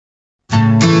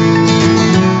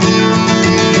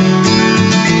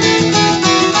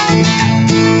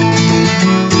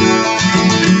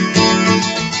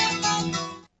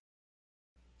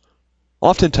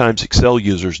Oftentimes, Excel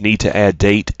users need to add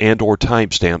date and/or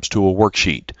timestamps to a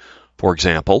worksheet. For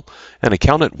example, an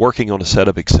accountant working on a set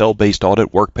of Excel-based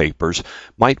audit work papers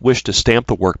might wish to stamp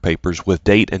the work papers with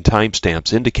date and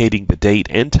timestamps indicating the date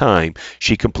and time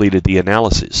she completed the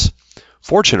analysis.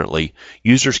 Fortunately,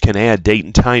 users can add date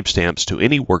and timestamps to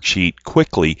any worksheet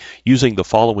quickly using the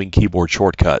following keyboard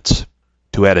shortcuts.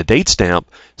 To add a date stamp,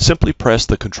 simply press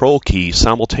the Control key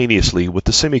simultaneously with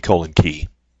the semicolon key.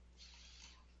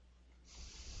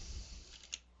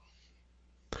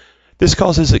 This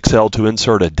causes Excel to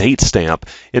insert a date stamp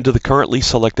into the currently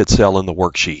selected cell in the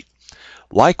worksheet.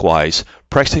 Likewise,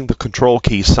 pressing the Control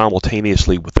key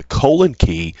simultaneously with the colon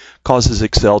key causes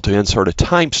Excel to insert a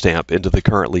timestamp into the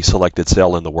currently selected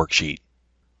cell in the worksheet.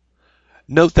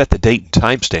 Note that the date and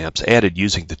timestamps added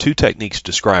using the two techniques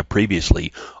described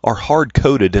previously are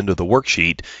hard-coded into the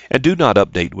worksheet and do not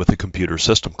update with the computer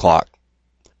system clock.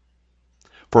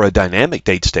 For a dynamic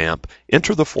date stamp,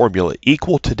 enter the formula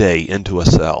equal today into a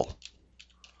cell.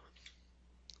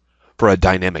 For a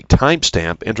dynamic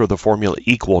timestamp, enter the formula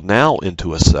equal now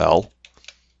into a cell,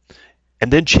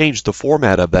 and then change the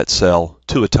format of that cell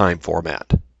to a time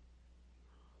format.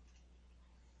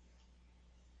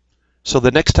 So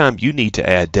the next time you need to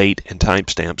add date and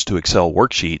timestamps to Excel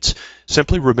worksheets,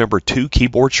 simply remember two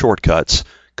keyboard shortcuts,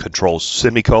 Control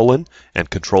semicolon and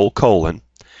Control colon,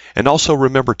 and also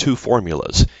remember two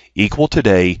formulas, equal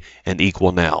today and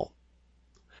equal now.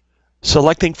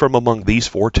 Selecting from among these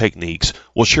four techniques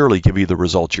will surely give you the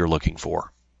results you're looking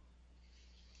for.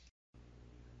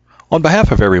 On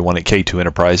behalf of everyone at K2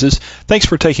 Enterprises, thanks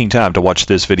for taking time to watch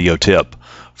this video tip.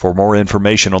 For more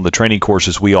information on the training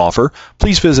courses we offer,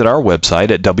 please visit our website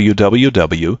at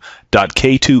www.k2e.com.